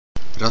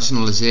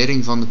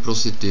Rationalisering van de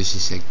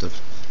prostitutiesector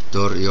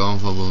door Johan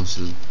van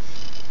Woensel.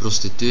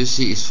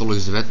 Prostitutie is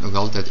volgens de wet nog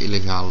altijd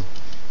illegaal.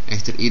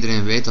 Echter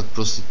iedereen weet dat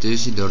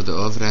prostitutie door de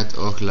overheid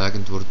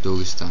oogluikend wordt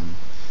toegestaan.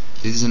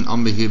 Dit is een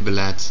ambigu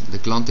beleid. De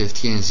klant heeft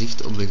geen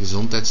zicht op de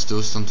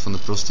gezondheidstoestand van de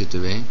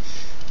prostituee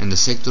en de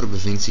sector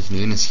bevindt zich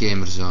nu in een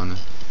schemerzone.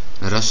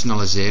 Een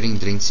rationalisering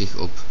dringt zich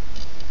op.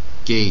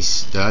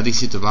 Case, de huidige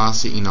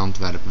situatie in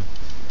Antwerpen.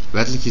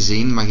 Wettelijk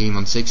gezien mag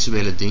iemand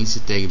seksuele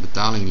diensten tegen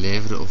betaling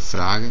leveren of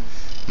vragen,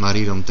 maar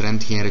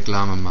hieromtrent geen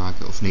reclame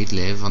maken of niet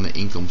leven van de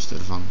inkomsten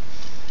ervan.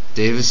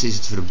 Tevens is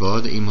het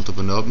verboden iemand op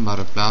een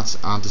openbare plaats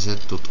aan te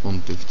zetten tot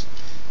ontucht.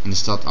 In de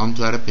stad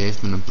Antwerpen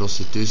heeft men een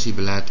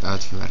prostitutiebeleid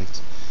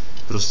uitgewerkt.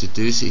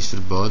 Prostitutie is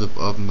verboden op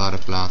openbare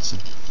plaatsen.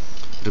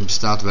 Er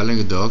bestaat wel een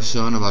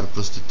gedoogzone waar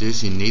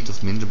prostitutie niet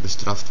of minder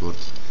bestraft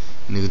wordt.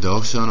 In de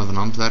gedoogzone van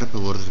Antwerpen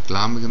wordt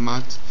reclame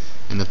gemaakt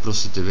en de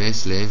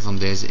prostituees leven van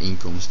deze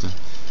inkomsten.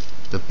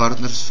 De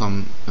partners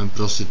van een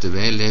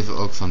prostituee leven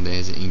ook van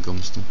deze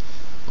inkomsten.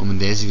 Om in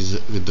deze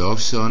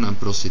gedoogzone een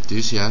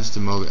prostitutiehuis te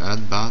mogen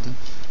uitbaten,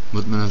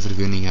 moet men een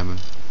vergunning hebben.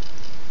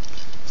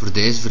 Voor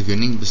deze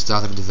vergunning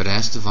bestaat er de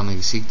vereiste van een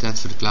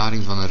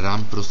geschiktheidsverklaring van een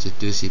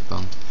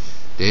raamprostitutiepand.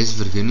 Deze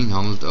vergunning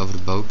handelt over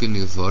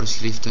bouwkundige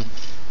voorschriften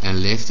en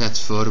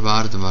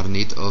leeftijdsvoorwaarden, maar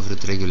niet over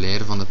het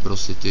reguleren van de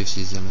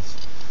prostitutie zelf.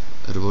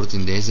 Er wordt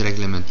in deze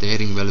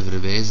reglementering wel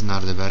verwezen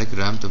naar de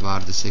werkruimte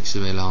waar de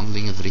seksuele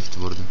handelingen verricht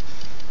worden.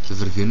 De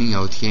vergunning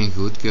houdt geen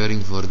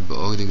goedkeuring voor het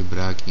beoogde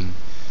gebruik in.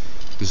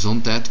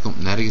 Gezondheid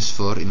komt nergens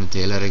voor in het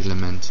hele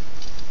reglement.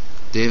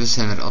 Tevens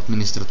zijn er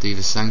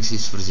administratieve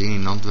sancties voorzien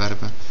in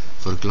Antwerpen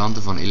voor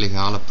klanten van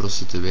illegale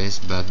prostituees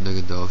buiten de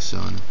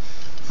gedoogzone.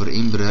 Voor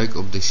inbreuk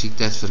op de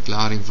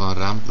geschiktheidsverklaring van een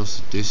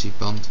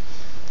raamprostitutiepand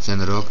zijn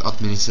er ook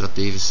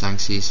administratieve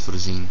sancties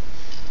voorzien.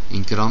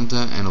 In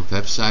kranten en op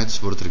websites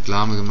wordt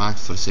reclame gemaakt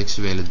voor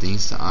seksuele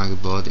diensten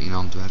aangeboden in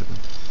Antwerpen.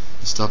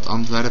 De stad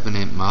Antwerpen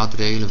neemt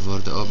maatregelen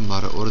voor de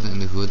openbare orde en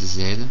de goede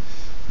zeden,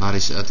 maar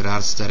is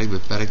uiteraard sterk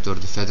beperkt door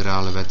de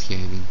federale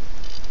wetgeving.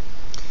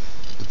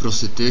 De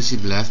prostitutie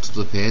blijft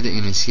tot op heden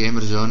in een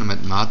schemerzone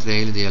met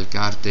maatregelen die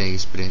elkaar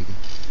tegenspreken.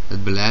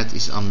 Het beleid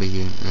is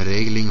ambigu, een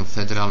regeling op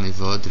federaal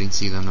niveau dringt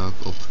zich dan ook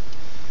op.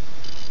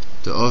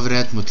 De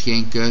overheid moet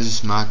geen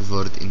keuzes maken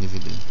voor het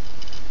individu.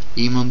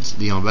 Iemand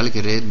die om welke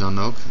reden dan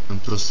ook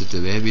een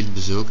prostituee wil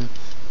bezoeken,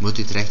 moet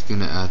dit recht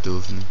kunnen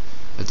uitoefenen.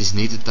 Het is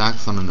niet de taak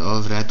van een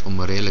overheid om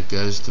morele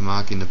keuzes te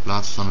maken in de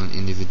plaats van een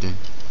individu.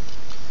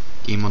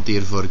 Iemand die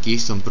ervoor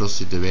kiest om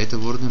prostituee te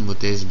worden, moet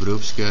deze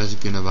beroepskeuze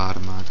kunnen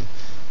waarmaken.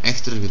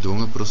 Echter,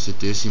 gedwongen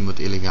prostitutie moet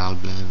illegaal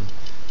blijven.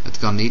 Het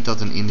kan niet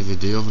dat een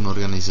individu of een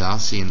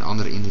organisatie een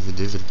ander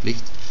individu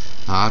verplicht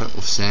haar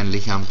of zijn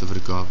lichaam te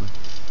verkopen.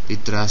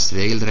 Dit druist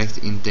regelrecht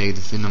in tegen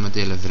de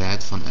fundamentele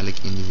vrijheid van elk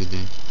individu.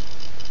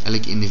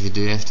 Elk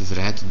individu heeft de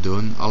vrijheid te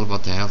doen al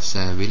wat hij of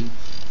zij wil,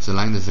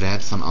 zolang de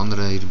vrijheid van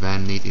anderen hierbij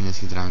niet in het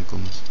gedrang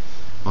komt.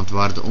 Want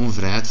waar de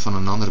onvrijheid van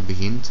een ander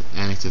begint,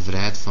 eindigt de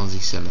vrijheid van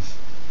zichzelf.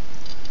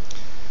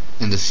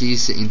 En de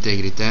fysische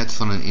integriteit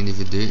van een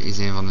individu is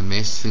een van de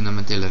meest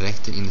fundamentele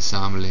rechten in de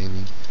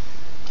samenleving.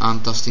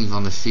 Aantasting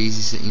van de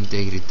fysische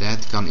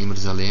integriteit kan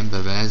immers alleen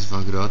bij wijze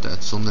van grote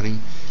uitzondering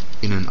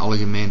in een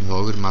algemeen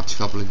hoger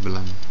maatschappelijk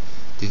belang.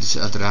 Dit is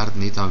uiteraard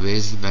niet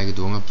aanwezig bij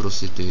gedwongen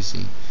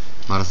prostitutie.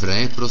 Maar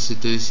vrije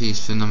prostitutie is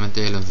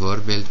fundamenteel een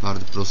voorbeeld waar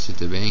de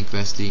prostituee in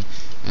kwestie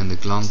en de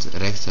klant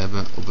recht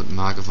hebben op het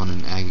maken van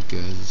hun eigen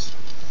keuzes.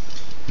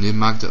 Nu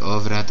maakt de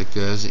overheid de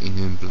keuze in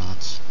hun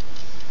plaats.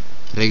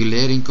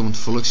 Regulering komt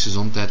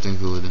volksgezondheid ten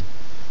goede.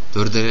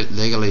 Door de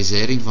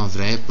legalisering van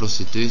vrije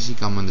prostitutie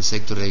kan men de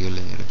sector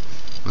reguleren.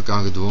 Men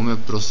kan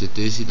gedwongen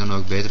prostitutie dan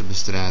ook beter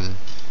bestrijden.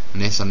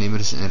 Men heeft dan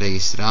immers een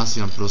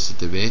registratie van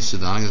prostituees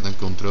zodanig dat een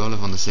controle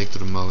van de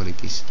sector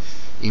mogelijk is.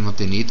 Iemand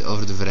die niet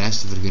over de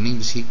vereiste vergunning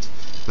beschikt,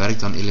 werkt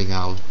dan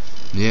illegaal.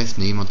 Nu heeft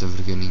niemand een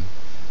vergunning.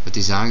 Het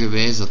is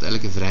aangewezen dat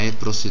elke vrije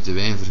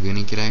prostituee een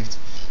vergunning krijgt,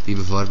 die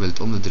bijvoorbeeld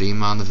om de 3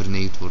 maanden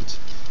vernieuwd wordt.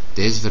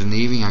 Deze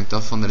vernieuwing hangt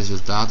af van de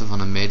resultaten van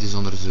een medisch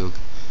onderzoek.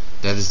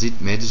 Tijdens dit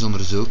medisch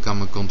onderzoek kan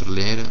men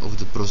controleren of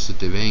de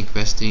prostituee in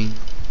kwestie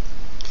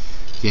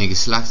geen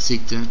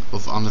geslachtsziekte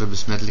of andere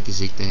besmettelijke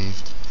ziekte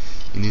heeft.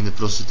 Indien de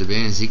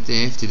prostituee een ziekte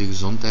heeft die de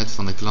gezondheid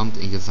van de klant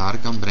in gevaar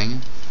kan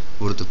brengen,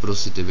 wordt de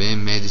prostituee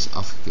medisch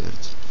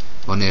afgekeurd.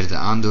 Wanneer de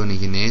aandoening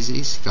genezen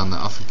is, kan de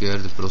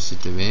afgekeurde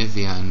prostituee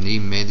via een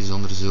nieuw medisch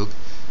onderzoek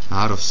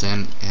haar of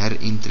zijn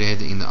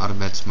herintreden in de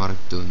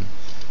arbeidsmarkt doen.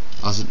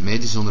 Als het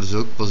medisch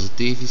onderzoek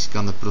positief is,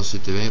 kan de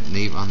prostituee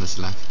opnieuw aan de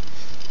slag.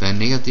 Bij een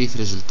negatief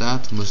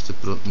resultaat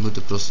moet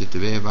de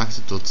prostituee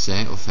wachten tot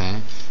zij of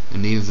hij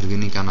een nieuwe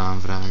vergunning kan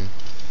aanvragen.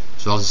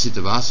 Zoals de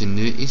situatie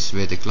nu is,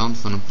 weet de klant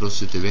van een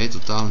prostituee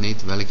totaal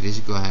niet welk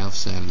risico hij of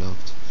zij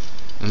loopt.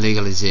 Een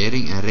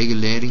legalisering en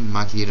regulering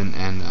maakt hier een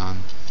einde aan.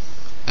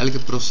 Elke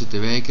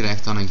prostituee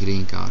krijgt dan een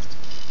greencard.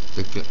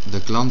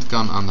 De klant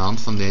kan aan de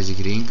hand van deze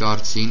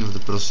greencard zien of de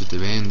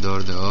prostituee een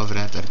door de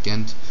overheid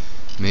erkend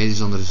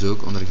medisch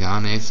onderzoek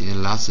ondergaan heeft in de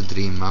laatste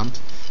 3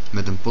 maanden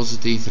met een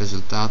positief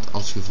resultaat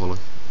als gevolg.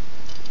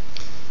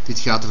 Dit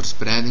gaat de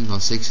verspreiding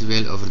van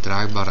seksueel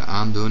overdraagbare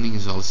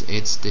aandoeningen zoals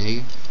aids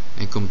tegen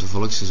en komt de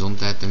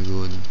volksgezondheid ten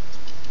goede.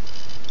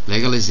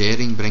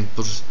 Legalisering brengt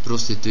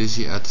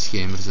prostitutie uit de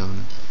schemerzone.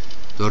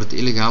 Door het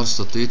illegale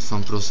statuut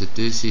van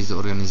prostitutie is de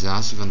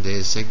organisatie van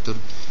deze sector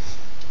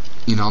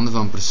in handen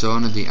van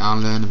personen die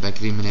aanleunen bij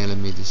criminele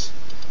middels.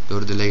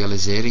 Door de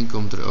legalisering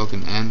komt er ook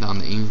een einde aan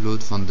de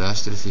invloed van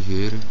duistere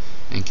figuren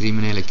en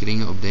criminele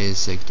kringen op deze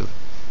sector.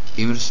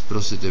 Immers,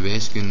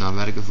 prostituees kunnen dan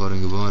werken voor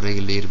een gewoon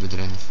regulier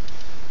bedrijf.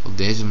 Op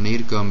deze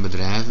manier komen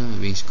bedrijven,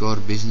 wiens core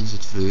business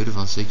het verhuren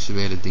van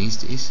seksuele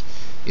diensten is,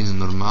 in een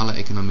normale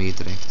economie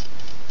terecht.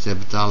 Zij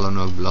betalen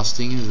dan ook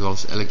belastingen,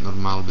 zoals elk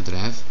normaal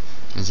bedrijf,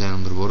 en zijn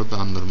onderworpen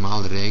aan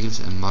normale regels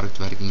en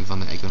marktwerking van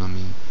de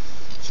economie.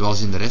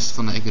 Zoals in de rest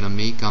van de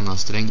economie kan dan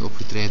streng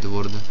opgetreden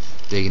worden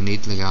tegen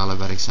niet-legale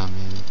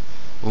werkzaamheden.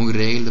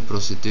 Ongeregelde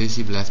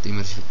prostitutie blijft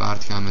immers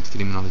gepaard gaan met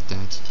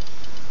criminaliteit.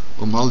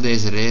 Om al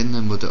deze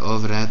redenen moet de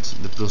overheid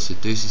de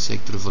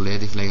prostitutiesector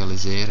volledig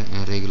legaliseren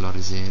en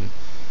regulariseren.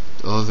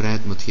 De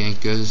overheid moet geen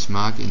keuzes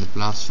maken in de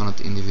plaats van het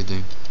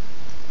individu.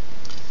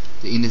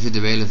 De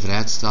individuele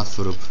vrijheid staat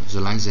voorop,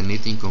 zolang zij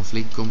niet in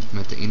conflict komt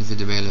met de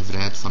individuele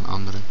vrijheid van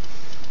anderen.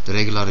 De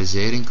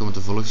regularisering komt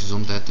de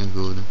volksgezondheid ten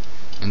goede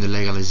en de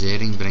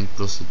legalisering brengt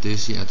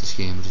prostitutie uit de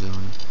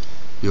schemerzone.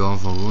 Johan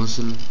van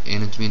Woensel,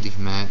 21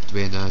 mei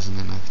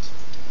 2008.